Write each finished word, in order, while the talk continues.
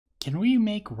Can we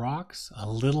make rocks a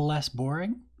little less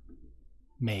boring?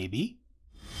 Maybe.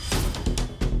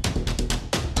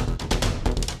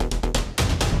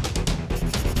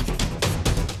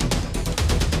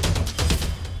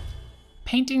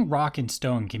 Painting rock and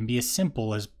stone can be as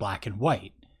simple as black and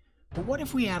white. But what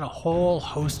if we add a whole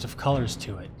host of colors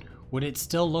to it? Would it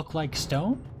still look like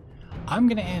stone? I'm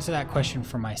going to answer that question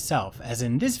for myself, as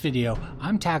in this video,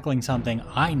 I'm tackling something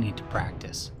I need to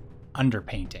practice: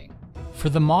 underpainting. For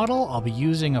the model, I'll be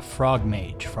using a Frog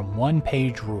Mage from One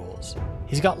Page Rules.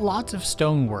 He's got lots of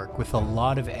stonework with a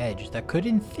lot of edge that could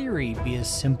in theory be as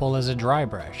simple as a dry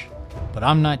brush. But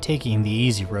I'm not taking the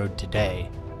easy road today.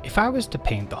 If I was to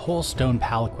paint the whole Stone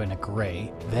Palanquin a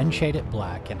gray, then shade it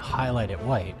black and highlight it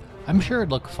white, I'm sure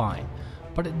it'd look fine.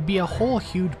 But it'd be a whole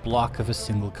huge block of a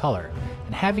single color,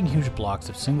 and having huge blocks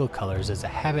of single colors is a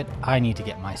habit I need to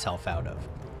get myself out of.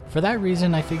 For that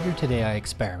reason, I figured today I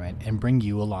experiment and bring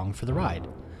you along for the ride.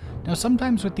 Now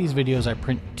sometimes with these videos I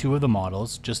print two of the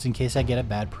models, just in case I get a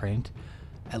bad print.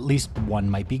 At least one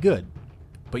might be good.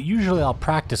 But usually I'll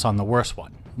practice on the worst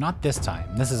one. Not this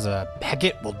time. This is a heck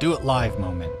it, we'll do it live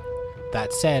moment.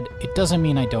 That said, it doesn't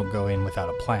mean I don't go in without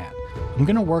a plan. I'm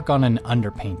gonna work on an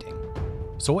underpainting.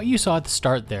 So what you saw at the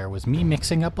start there was me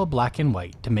mixing up a black and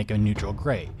white to make a neutral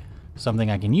gray, something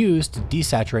I can use to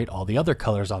desaturate all the other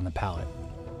colors on the palette.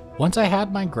 Once I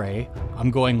had my gray,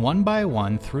 I'm going one by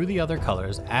one through the other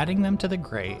colors, adding them to the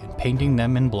gray and painting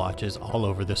them in blotches all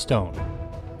over the stone.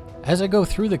 As I go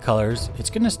through the colors,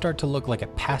 it's going to start to look like a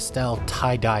pastel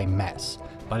tie-dye mess,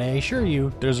 but I assure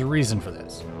you there's a reason for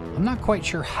this. I'm not quite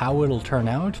sure how it'll turn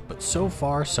out, but so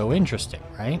far so interesting,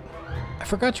 right? I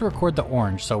forgot to record the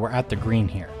orange, so we're at the green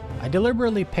here. I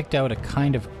deliberately picked out a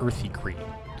kind of earthy green.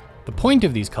 The point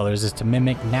of these colors is to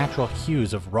mimic natural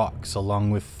hues of rocks along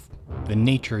with the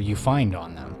nature you find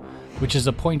on them, which is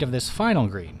the point of this final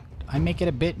green. I make it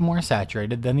a bit more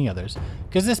saturated than the others,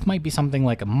 because this might be something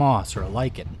like a moss or a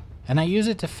lichen, and I use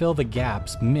it to fill the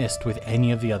gaps missed with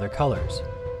any of the other colors.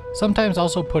 Sometimes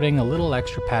also putting a little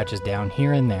extra patches down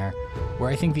here and there, where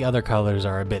I think the other colors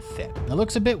are a bit thin. It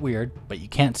looks a bit weird, but you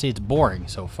can't say it's boring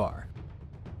so far.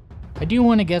 I do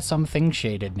want to get some things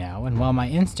shaded now, and while my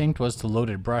instinct was to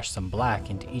loaded brush some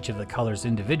black into each of the colors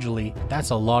individually,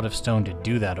 that's a lot of stone to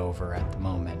do that over at the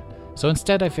moment. So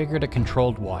instead I figured a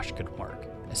controlled wash could work,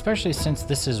 especially since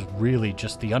this is really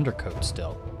just the undercoat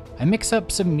still. I mix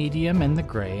up some medium and the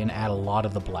gray and add a lot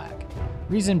of the black.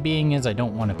 Reason being is I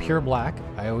don't want a pure black.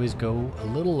 I always go a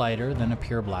little lighter than a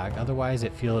pure black, otherwise I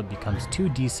feel it becomes too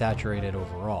desaturated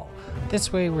overall.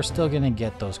 This way we're still going to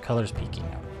get those colors peeking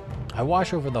out. I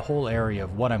wash over the whole area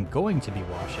of what I'm going to be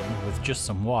washing with just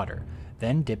some water,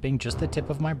 then dipping just the tip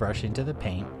of my brush into the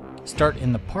paint, start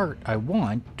in the part I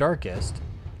want darkest,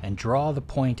 and draw the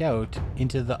point out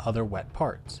into the other wet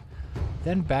parts,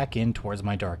 then back in towards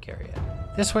my dark area.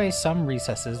 This way some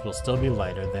recesses will still be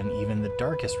lighter than even the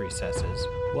darkest recesses,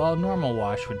 while a normal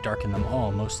wash would darken them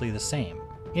all mostly the same.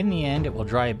 In the end it will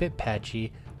dry a bit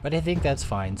patchy, but I think that's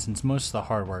fine since most of the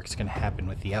hard work is going to happen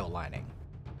with the outlining.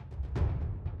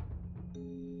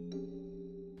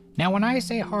 Now when I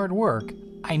say hard work,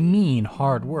 I mean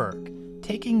hard work.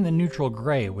 Taking the neutral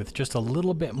gray with just a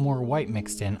little bit more white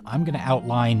mixed in, I'm going to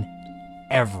outline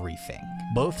everything.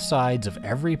 Both sides of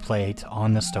every plate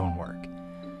on the stonework.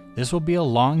 This will be a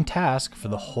long task for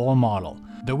the whole model,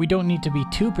 though we don't need to be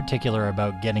too particular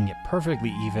about getting it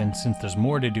perfectly even since there's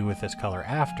more to do with this color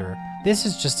after. This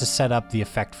is just to set up the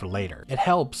effect for later. It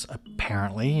helps,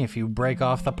 apparently, if you break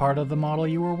off the part of the model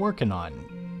you were working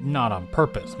on. Not on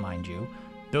purpose, mind you.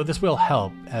 Though this will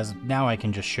help, as now I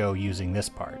can just show using this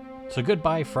part. So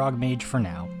goodbye Frog Mage for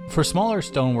now. For smaller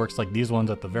stoneworks like these ones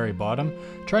at the very bottom,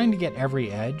 trying to get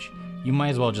every edge, you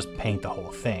might as well just paint the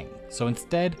whole thing. So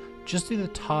instead, just do the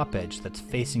top edge that's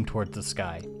facing towards the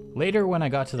sky. Later when I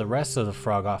got to the rest of the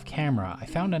frog off camera, I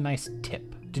found a nice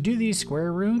tip. To do these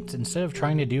square runes, instead of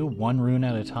trying to do one rune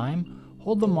at a time,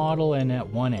 hold the model in at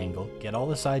one angle, get all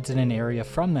the sides in an area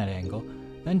from that angle,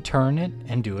 then turn it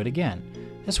and do it again.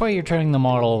 This way you're turning the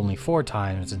model only 4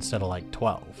 times instead of like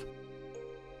 12.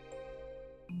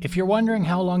 If you're wondering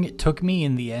how long it took me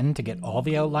in the end to get all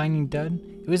the outlining done,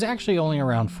 it was actually only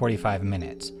around 45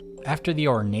 minutes. After the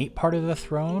ornate part of the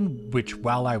throne, which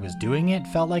while I was doing it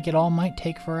felt like it all might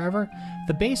take forever,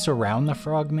 the base around the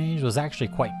Frog Mage was actually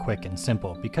quite quick and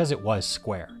simple because it was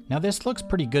square. Now this looks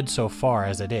pretty good so far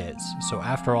as it is, so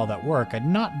after all that work I'd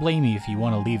not blame you if you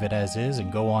want to leave it as is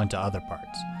and go on to other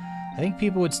parts. I think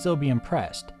people would still be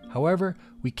impressed. However,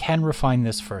 we can refine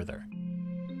this further.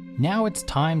 Now it's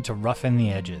time to roughen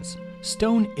the edges.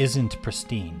 Stone isn't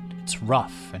pristine. It's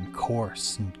rough and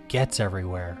coarse and gets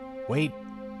everywhere. Wait,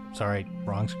 sorry,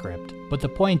 wrong script. But the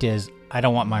point is, I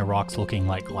don't want my rocks looking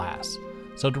like glass.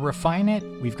 So to refine it,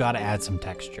 we've got to add some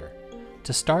texture.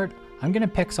 To start, I'm going to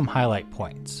pick some highlight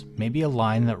points, maybe a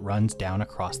line that runs down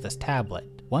across this tablet.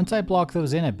 Once I block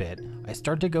those in a bit, I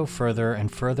start to go further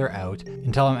and further out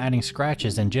until I'm adding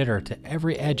scratches and jitter to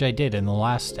every edge I did in the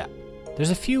last step.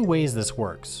 There's a few ways this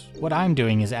works. What I'm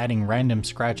doing is adding random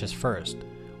scratches first,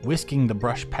 whisking the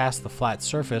brush past the flat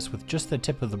surface with just the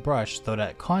tip of the brush so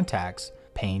that it contacts,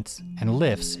 paints, and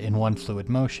lifts in one fluid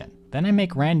motion. Then I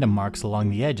make random marks along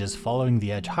the edges following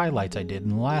the edge highlights I did in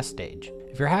the last stage.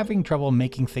 If you're having trouble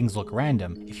making things look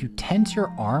random, if you tense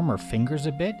your arm or fingers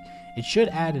a bit, it should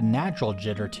add a natural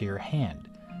jitter to your hand.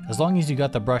 As long as you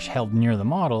got the brush held near the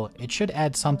model, it should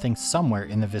add something somewhere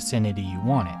in the vicinity you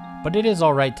want it. But it is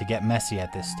alright to get messy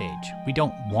at this stage. We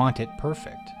don't want it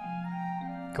perfect.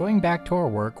 Going back to our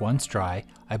work once dry,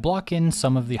 I block in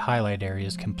some of the highlight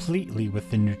areas completely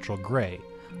with the neutral gray.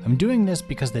 I'm doing this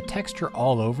because the texture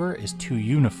all over is too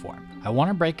uniform. I want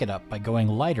to break it up by going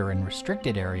lighter in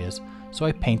restricted areas, so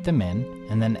I paint them in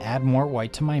and then add more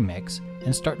white to my mix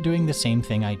and start doing the same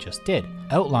thing I just did,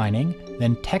 outlining,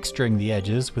 then texturing the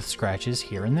edges with scratches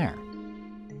here and there.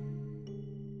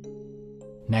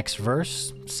 Next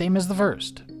verse, same as the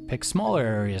first. Pick smaller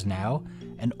areas now,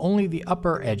 and only the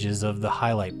upper edges of the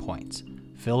highlight points.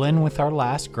 Fill in with our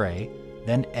last gray,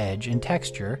 then edge and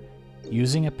texture,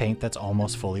 using a paint that's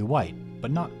almost fully white,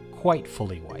 but not quite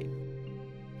fully white.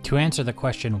 To answer the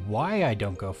question why I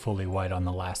don't go fully white on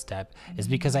the last step is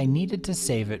because I needed to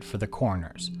save it for the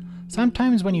corners.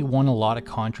 Sometimes when you want a lot of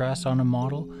contrast on a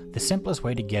model, the simplest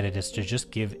way to get it is to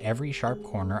just give every sharp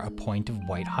corner a point of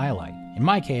white highlight. In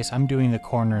my case, I'm doing the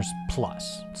corners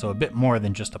plus, so a bit more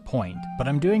than just a point, but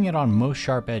I'm doing it on most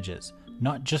sharp edges,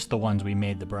 not just the ones we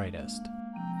made the brightest.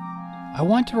 I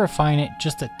want to refine it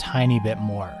just a tiny bit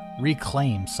more,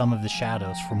 reclaim some of the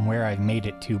shadows from where I've made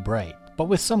it too bright, but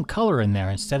with some color in there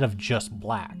instead of just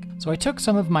black. So I took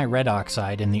some of my red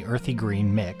oxide and the earthy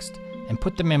green mixed, and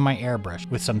put them in my airbrush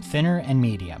with some thinner and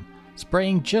medium,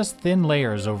 spraying just thin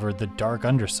layers over the dark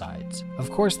undersides. Of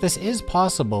course, this is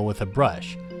possible with a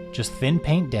brush. Just thin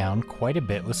paint down quite a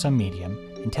bit with some medium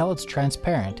until it's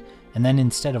transparent, and then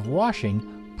instead of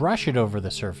washing, brush it over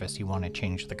the surface you want to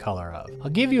change the color of. I'll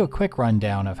give you a quick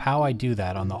rundown of how I do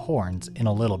that on the horns in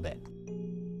a little bit.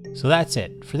 So that's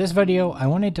it. For this video, I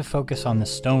wanted to focus on the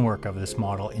stonework of this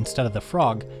model instead of the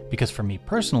frog, because for me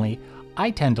personally, I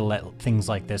tend to let things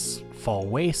like this fall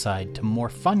wayside to more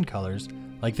fun colors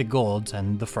like the golds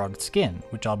and the frog's skin,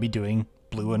 which I'll be doing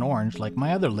blue and orange like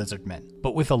my other lizardmen.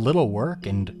 But with a little work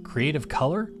and creative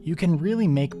color, you can really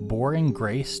make boring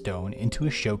gray stone into a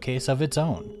showcase of its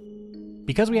own.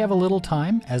 Because we have a little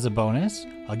time, as a bonus,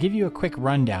 I'll give you a quick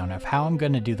rundown of how I'm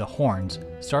going to do the horns,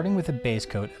 starting with a base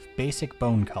coat of basic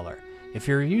bone color. If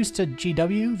you're used to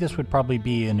GW, this would probably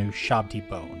be a new Shabti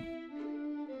bone.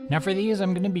 Now for these,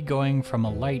 I'm going to be going from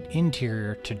a light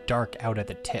interior to dark out at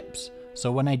the tips. So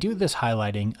when I do this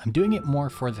highlighting, I'm doing it more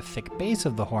for the thick base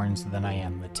of the horns than I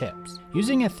am the tips.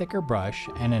 Using a thicker brush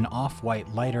and an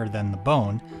off-white lighter than the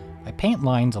bone, I paint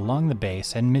lines along the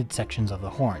base and midsections of the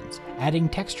horns, adding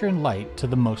texture and light to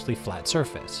the mostly flat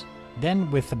surface.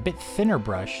 Then with a bit thinner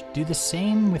brush, do the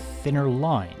same with thinner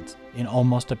lines in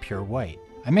almost a pure white.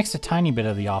 I mixed a tiny bit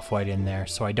of the off-white in there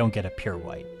so I don't get a pure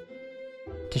white.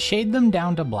 To shade them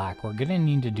down to black, we're going to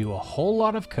need to do a whole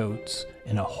lot of coats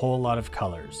and a whole lot of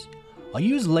colors. I'll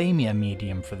use Lamia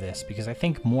medium for this because I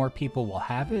think more people will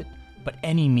have it, but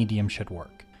any medium should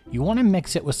work. You want to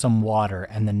mix it with some water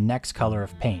and the next color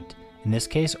of paint, in this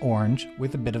case orange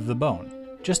with a bit of the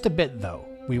bone. Just a bit though.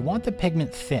 We want the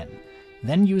pigment thin.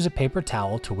 Then use a paper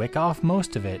towel to wick off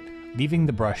most of it, leaving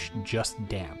the brush just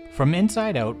damp. From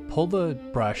inside out, pull the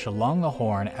brush along the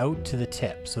horn out to the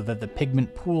tip so that the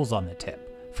pigment pools on the tip.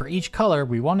 For each color,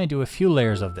 we want to do a few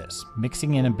layers of this,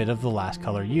 mixing in a bit of the last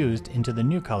color used into the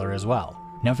new color as well.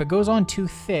 Now if it goes on too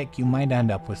thick, you might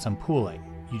end up with some pooling.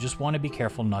 You just want to be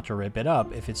careful not to rip it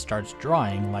up if it starts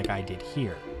drying like I did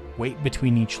here. Wait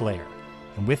between each layer.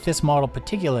 And with this model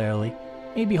particularly,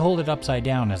 maybe hold it upside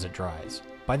down as it dries.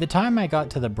 By the time I got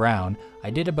to the brown, I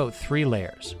did about 3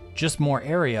 layers, just more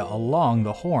area along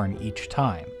the horn each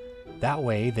time. That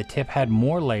way the tip had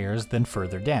more layers than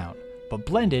further down, but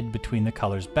blended between the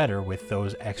colors better with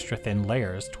those extra thin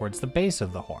layers towards the base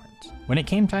of the horns. When it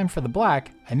came time for the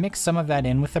black, I mixed some of that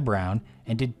in with the brown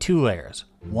and did 2 layers,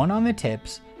 one on the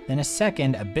tips, then a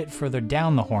second a bit further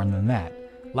down the horn than that.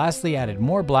 Lastly added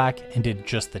more black and did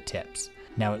just the tips.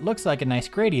 Now it looks like a nice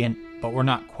gradient, but we're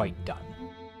not quite done.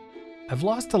 I've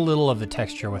lost a little of the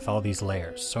texture with all these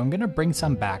layers, so I'm going to bring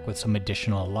some back with some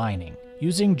additional lining.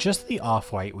 Using just the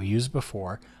off-white we used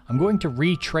before, I'm going to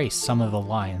retrace some of the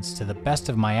lines to the best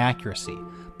of my accuracy,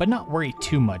 but not worry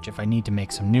too much if I need to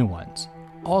make some new ones.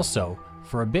 Also,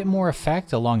 for a bit more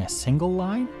effect along a single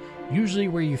line, usually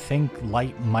where you think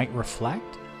light might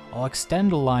reflect, I'll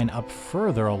extend a line up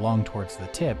further along towards the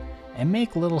tip and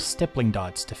make little stippling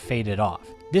dots to fade it off.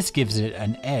 This gives it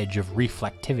an edge of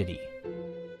reflectivity.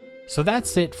 So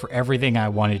that's it for everything I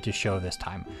wanted to show this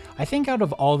time. I think out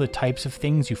of all the types of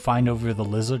things you find over the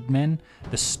lizardmen,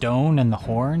 the stone and the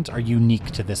horns are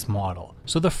unique to this model,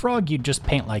 so the frog you'd just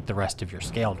paint like the rest of your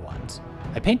scaled ones.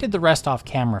 I painted the rest off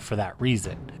camera for that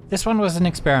reason. This one was an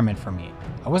experiment for me.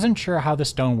 I wasn't sure how the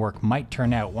stonework might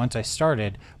turn out once I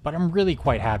started, but I'm really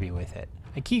quite happy with it.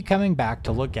 I keep coming back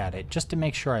to look at it just to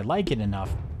make sure I like it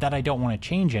enough that I don't want to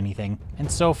change anything,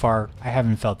 and so far I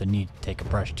haven't felt the need to take a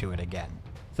brush to it again.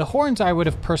 The horns I would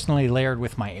have personally layered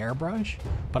with my airbrush,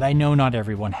 but I know not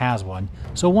everyone has one,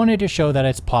 so wanted to show that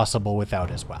it's possible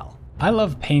without as well. I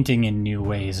love painting in new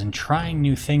ways and trying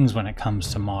new things when it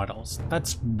comes to models.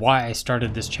 That's why I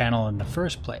started this channel in the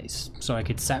first place, so I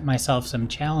could set myself some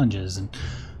challenges and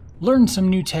learn some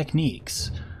new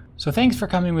techniques. So thanks for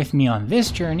coming with me on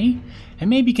this journey, and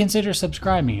maybe consider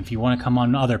subscribing if you want to come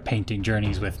on other painting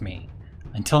journeys with me.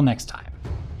 Until next time.